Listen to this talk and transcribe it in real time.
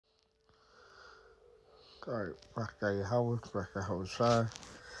Alright, Bakay Howard, Bakay Howard Shire,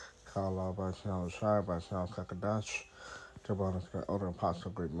 Kala by Sound Shire, by Sound Sakadash, Jabon is Older Apostle,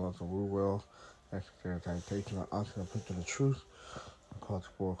 Great Milton Ruwell, Executive Temptation, and Oxygen, Preaching the Truth, across the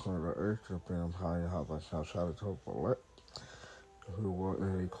four corners of the earth, to bring them higher, how by Sound Shadow to Hope Alert, who the world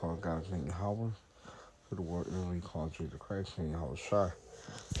really called God's name Howard, who the world really called Jesus Christ, name Howard Shire.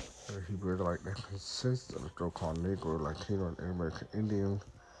 The Hebrew like that consists of the so called Negro, Latino, and American Indian.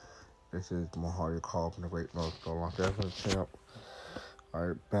 This is Mahari called from the Great North Carolina Champ.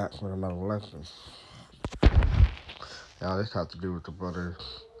 Alright, back with another lesson. Now, this has to do with the brothers.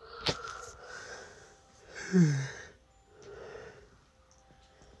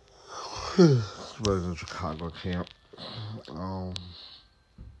 Brothers in Chicago camp.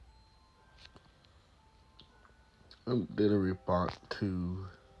 Did a response to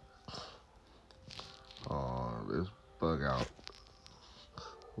this bug out,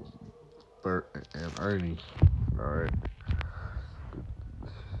 Bert and Ernie. Alright.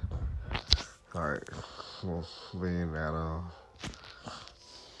 Well, being that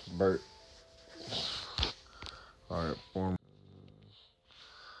Bert,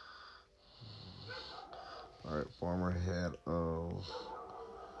 former head of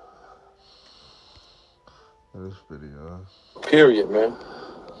this video. Period, man.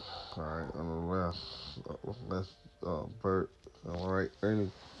 Alright, on the left, Bert, on the right,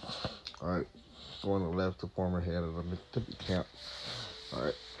 Ernie. Alright, on the left, the former head of the Mississippi camp.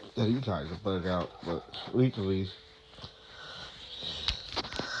 Alright, yeah, you guys are bug out, but recently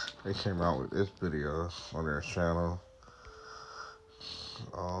they came out with this video on their channel.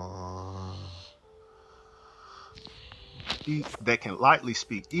 That can lightly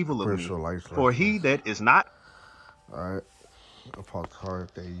speak evil of me, for he that is not. Alright, upon the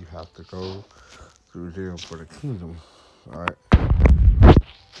hard day you have to go through them for the kingdom. Alright,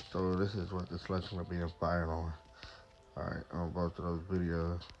 so this is what this lesson will be inspired on. Alright, on both of those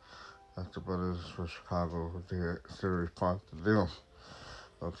videos, that's the brothers from Chicago, their response to them.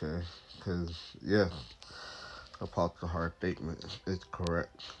 Okay, because yes, Apostle Hard statement is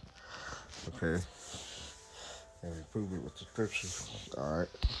correct. Okay, and prove it with the scriptures. Alright,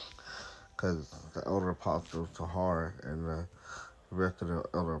 because the elder apostle Tahar and the rest of the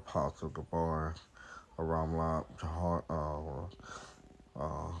elder apostle Gabar, Ramla, Tahar,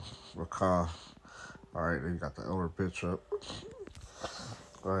 Rakah. Alright, then you got the elder bishop.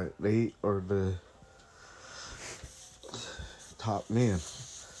 Alright, they are the top men.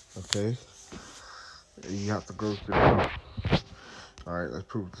 Okay, and you have to go through them. Alright, let's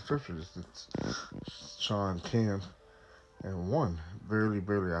prove the scriptures. It's John 10 and 1. Verily,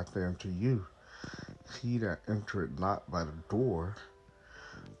 verily, I say unto you, he that entereth not by the door,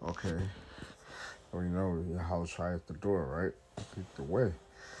 okay, we know your house right at the door, right? It's the way,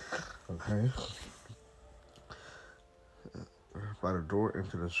 okay? By the door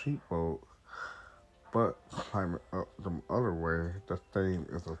into the sheepfold, but climbing up the other way, the same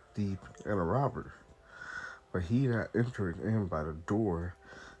is a thief and a robber. But he that entereth in by the door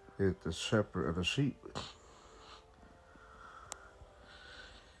is the shepherd of the sheep.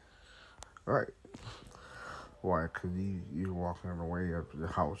 Right. Why? Because you're walking in the way of the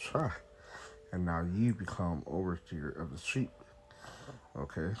house shy. And now you become overseer of the sheep.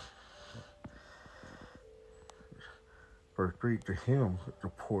 Okay. Verse 3, to him the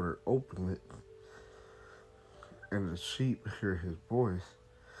porter opened it, and the sheep hear his voice,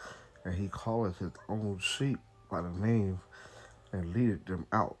 and he calleth his own sheep by the name and leadeth them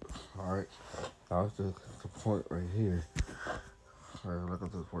out. Alright. That's the point right here. Alright, look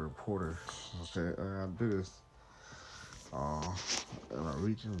at this word porter. Okay, I do this in a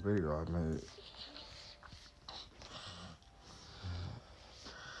recent video I made.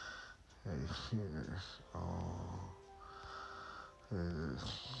 Hey, here.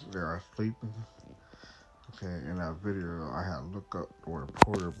 They are sleeping. Okay, in that video, I had to look up the word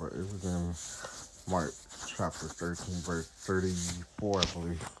porter, but it was in Mark chapter 13, verse 34, I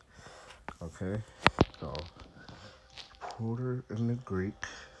believe. Okay, so porter in the Greek.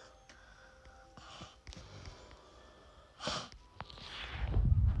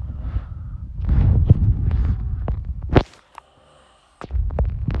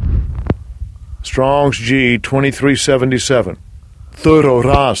 Strong's G 2377.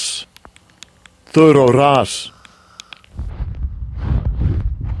 Thuroras. Thuroras.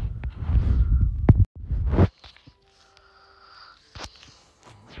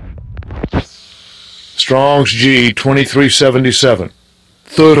 Strong's G 2377.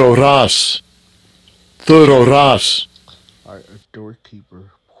 Thuroras. Thuroras. Alright, a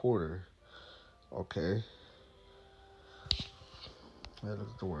doorkeeper, porter. Okay. That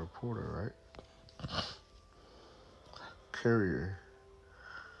is the word porter, right? carrier.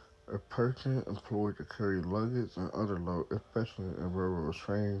 A person employed to carry luggage and other load, especially in railroad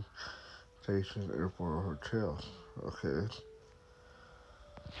train stations, airport, or hotels. Okay.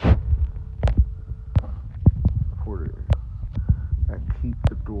 Porter that keep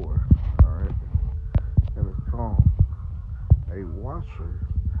the door. Alright. And a strong. A watcher.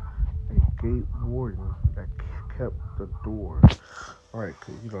 A gate warden that kept the door. Alright,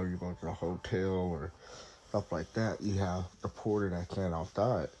 cause you know you go to a hotel or stuff like that, you have the porter that's standing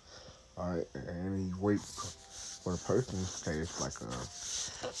outside. Alright, and he waits for the person to stay. It's like a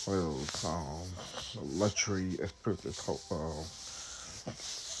luxury expensive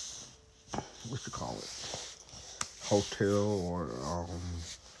what you call it? Hotel or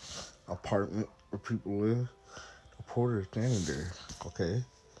apartment where people live. The porter is standing there, okay?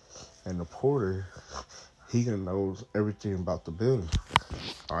 And the porter, he gonna knows everything about the building.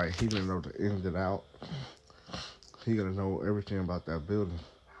 Alright, he gonna know the ins and out. He gonna know everything about that building.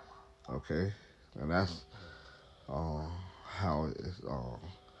 Okay? And that's how it is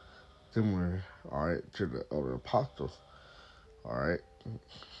similar, alright, to the other apostles. Alright.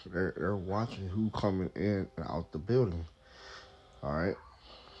 They're watching who coming in and out the building. Alright.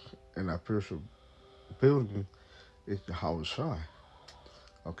 And that spiritual building is the house shy.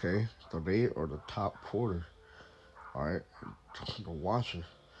 Okay? So they are the top porter. Alright, the watcher.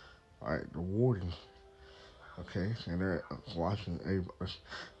 Alright, the warden. Okay, and they're watching everybody.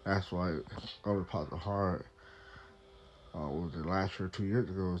 That's why other parts of Tahar, was it last year, 2 years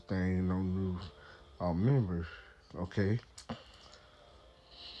ago, was saying no new members. Okay,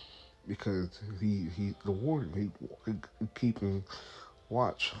 because he the warden, he keeping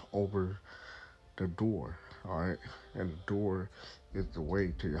watch over the door. All right, and the door is the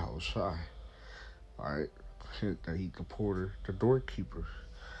way to your house shy. All right, he's the porter, the doorkeeper.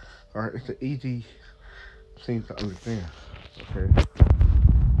 All right, it's an easy thing to understand. Okay.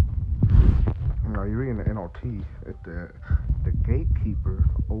 Now you're reading the NLT. It's the gatekeeper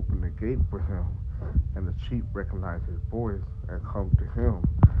opened the gate for him, and the sheep recognized his voice and come to him.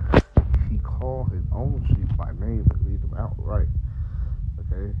 He called his own sheep by name and lead them out right.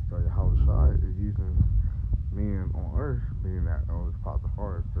 Okay, so your house side is using men on earth, being that it's part of the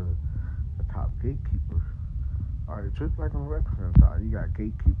heart, the top gatekeeper. Alright, just like on the Western side, you got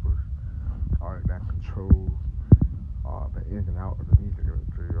gatekeepers, alright, that control the in and out of the music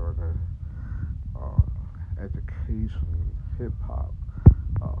industry or the education, hip hop,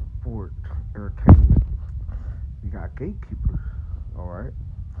 sport, entertainment. You got gatekeepers, alright.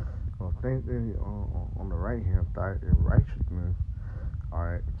 Well, same thing on the right hand side in righteousness,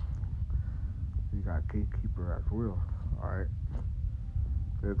 alright. You got gatekeeper as well, alright.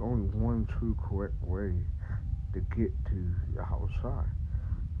 There's only one true correct way to get to your house side,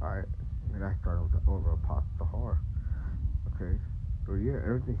 alright. And that started with the older apostle Tahar. Okay, so yeah,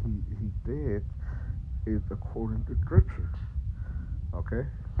 everything he did is according to scripture. Okay.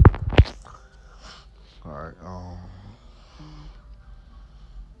 All right. I'll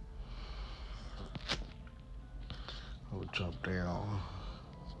jump down.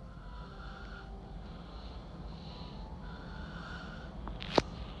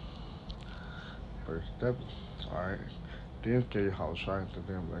 Verse 7. All right. Then say how shine to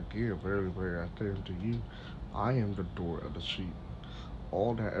them again. Verily, verily, I say unto you, I am the door of the sheep.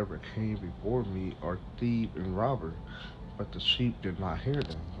 All that ever came before me are thieves and robbers, but the sheep did not hear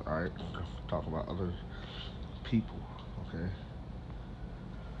them. All right. Talk about other people. Okay.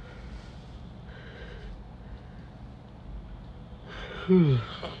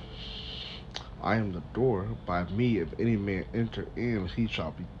 I am the door. By me, if any man enter in, he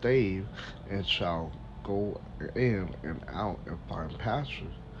shall be saved, and shall go in and out and find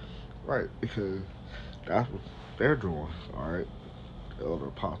pasture. Right, because that's what they're doing. All right, the elder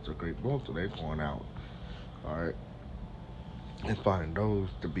apostle, great multitude, they're going out. All right, and finding those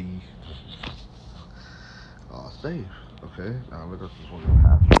to be saved. Okay, now let us just one of the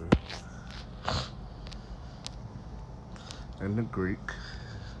pastors in the Greek.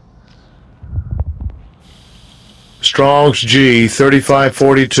 Strong's G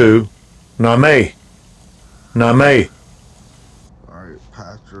 3542. Name. Name. Alright,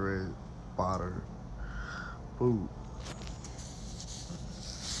 pasture, fodder, food.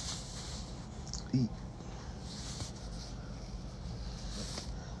 Eat.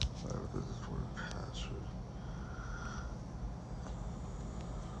 This is for pasture.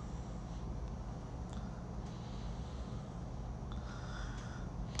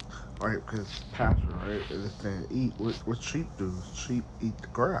 Right, because pasture, right, is saying eat. What sheep do? Sheep eat the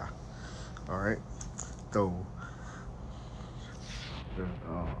grass. Alright, so the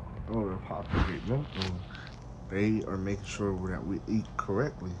older apostle great wisdom They are making sure that we eat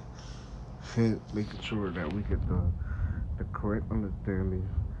correctly, hence making sure that we get the correct understanding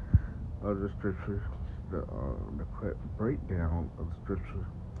of the scripture, the correct breakdown of the scripture.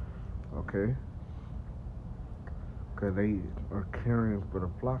 Okay, because they are caring for the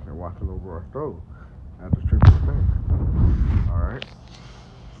flock and watching over our soul, as the scripture says. All right,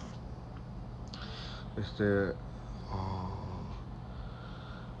 it said.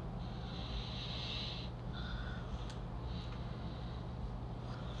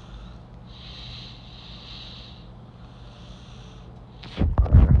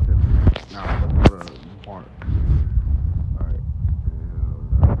 Now let's go to Mark. All right,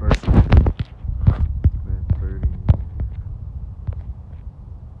 verse 30.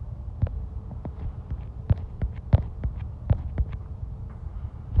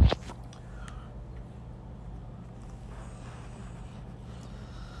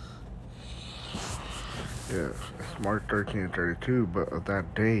 Yeah, it's Mark 13:32. But of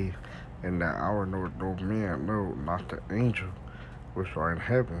that day and that hour, no man, no, not the angel which are in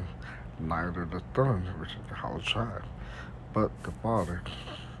heaven, neither the Son, which is the house child, but the Father,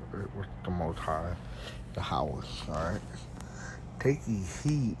 which is the Most High, the house. All right. Take ye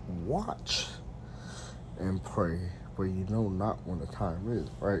heed, watch, and pray, for you know not when the time is.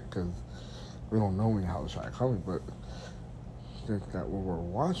 Right? Because we don't know when the house child coming, but since that what we're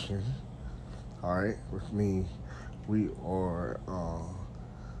watching, all right, which means we are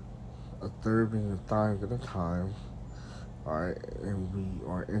observing the signs of the time, all right, and we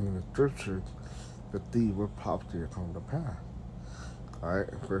are in the scripture to see what prophecy are coming to pass. All right,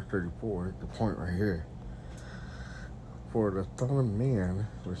 verse 34, the point right here. For the Son of Man,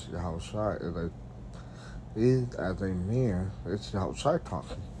 which is outside, is as a man, it's outside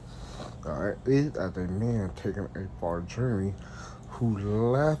talking. All right, is as a man taking a far journey, who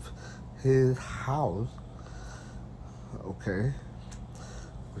left his house. Okay,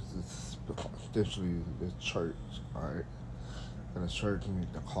 which is essentially the church. All right. And the church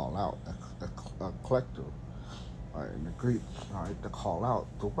needs to call out a collective, all right, in the Greek, all right, to call out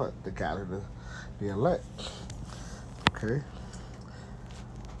to what? To gather the elect, okay?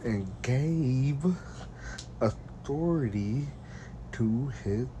 And gave authority to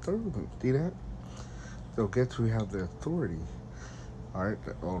his servants. See that? So guess who have the authority? All right,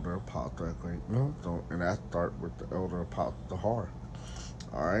 the elder apostle. No, so, and that start with the elder apostle Tahar.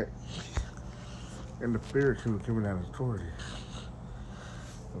 All right, and the spirit who was given that authority.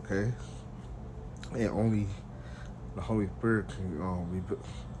 Okay, and only the Holy Spirit can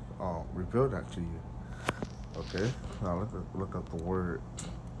reveal that to you. Okay, now let's look up the word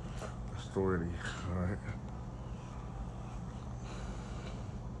authority. All right.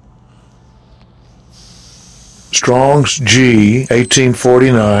 Strong's G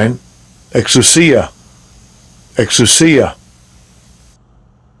 1849. Exousia. Exousia.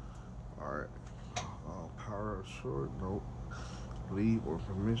 All right. Power of short. Nope. Leave or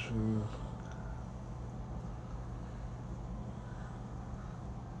permission.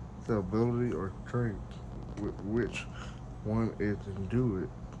 The ability or strength with which one is endued,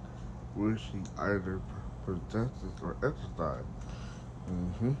 which he either possesses or exercises.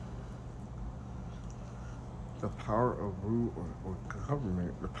 The power of rule or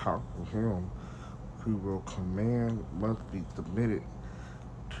government, the power of him who will command must be submitted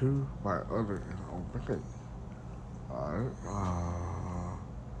to by others and obeyed. Alright.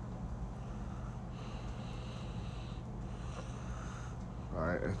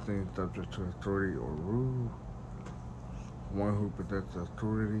 Alright, a thing subject to authority or rule. One who possesses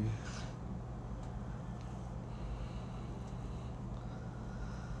authority.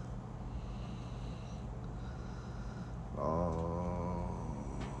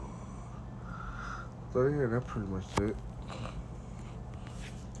 So yeah, that's pretty much it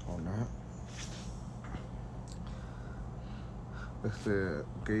on that. It said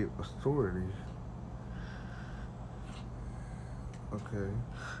gave authority, okay,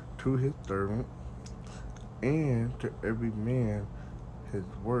 to his servant and to every man his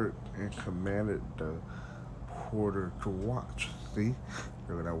work, and commanded the porter to watch. See,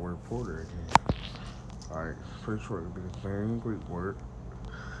 look at that word porter again. Alright, pretty sure it'll be the same Greek word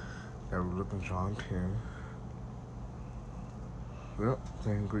that we look in John 10. Yep,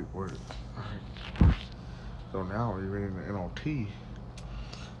 same Greek word. Alright. So now we're reading the NLT.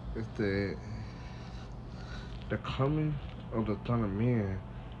 It said the coming of the Son of Man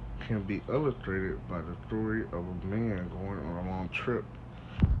can be illustrated by the story of a man going on a long trip.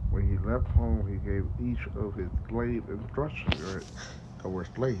 When he left home, he gave each of his slaves instructions, right? So we're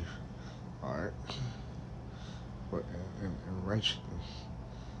slaves, alright? But in righteousness,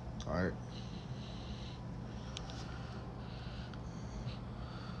 alright?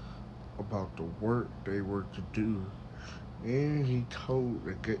 about the work they were to do, and he told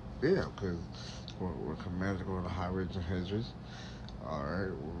the gate, yeah, because we're commanded to go to the highways and hedges. All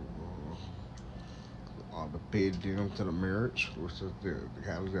right, the bid them to the marriage, which is the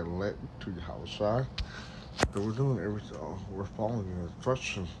guys that led to your house side. So we're doing everything. We're following the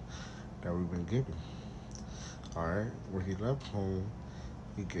instructions that we've been given. All right. When he left home,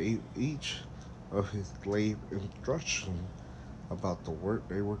 he gave each of his slave instructions about the work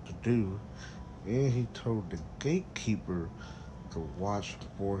they were to do, and he told the gatekeeper to watch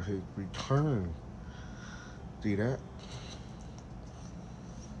for his return. See that?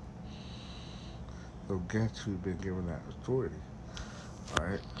 So guess who's been given that authority? All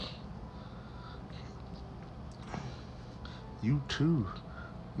right. You too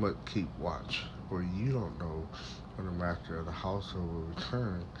must keep watch, for you don't know when the master of the household will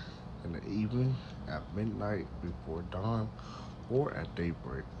return in the evening, at midnight, before dawn, or at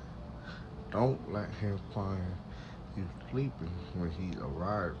daybreak. Don't let him find you sleeping when he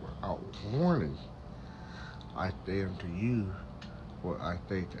arrives without warning. I say unto you what I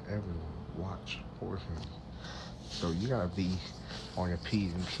say to everyone, watch for him. So you gotta be on your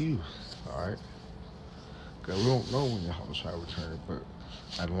P's and Q's, alright? Because we don't know when your house shall return, but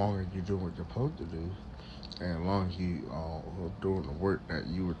as long as you're doing what you're supposed to do, and as long as you are doing the work that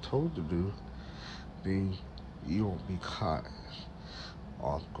you were told to do, then you won't be caught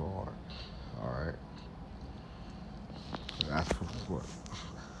off guard. Alright? That's what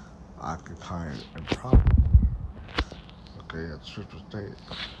occupying and problem. Okay, that's scripture stated.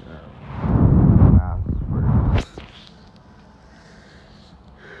 Last verse.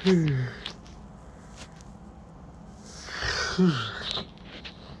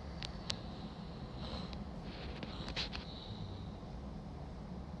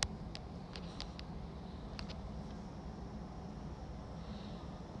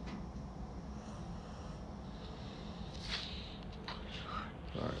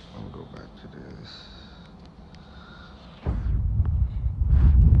 Alright, I'm gonna go back to this.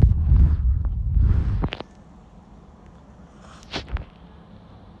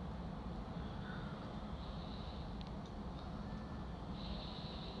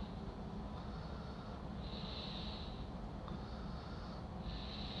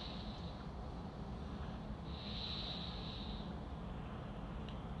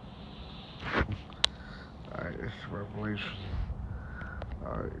 Alright, it's Revelation.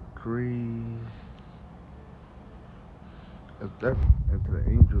 Alright, 3. And to the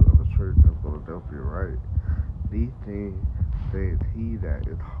angel of the church in Philadelphia, right? These things says he that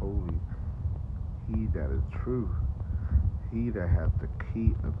is holy, he that is true, he that has the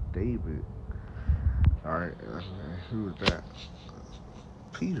key of David. Alright, who is that?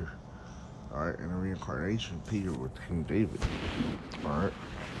 Peter. Alright, in the reincarnation, Peter was King David. Alright.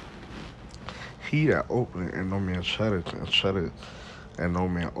 He that opened and no man shut it, and shut it and no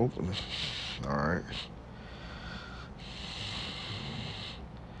man opened it. Alright.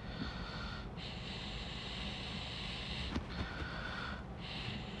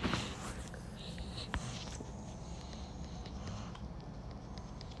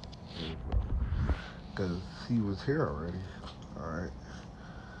 Because he was here already. Alright.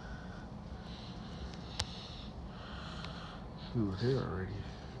 He was here already.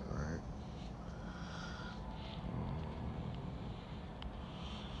 Alright.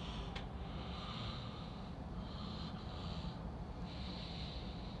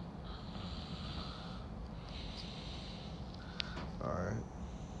 Alright.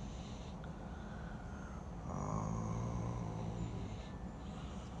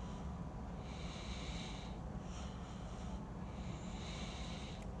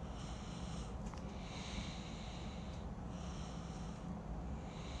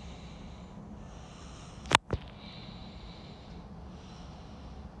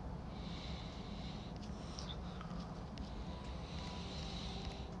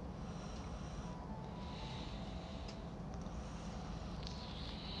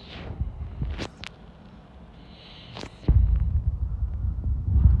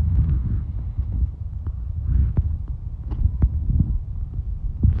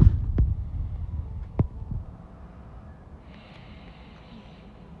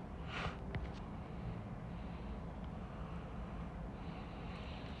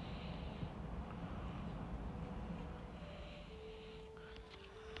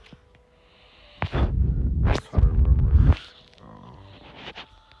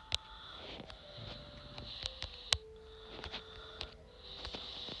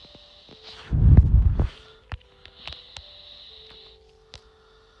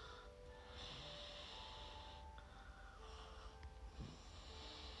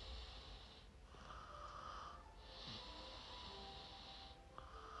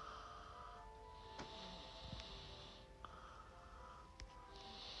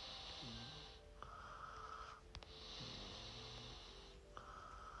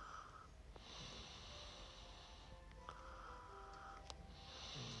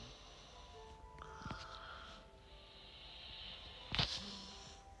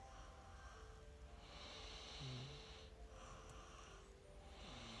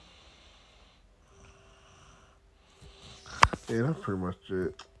 Yeah, that's pretty much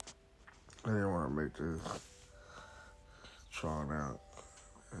it. I didn't want to make this drawn out.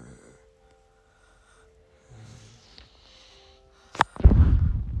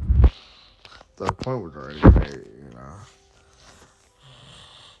 The point was already made, you know.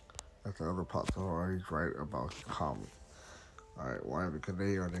 That's the other part of already right about the comic. Alright, why? Because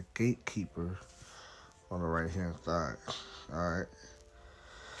they are the gatekeeper on the right hand side. Alright.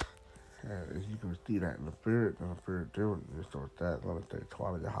 And you can see that in the spirit, and the spirit doing this or that, let us say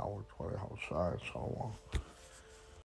Twilight Howard, so on.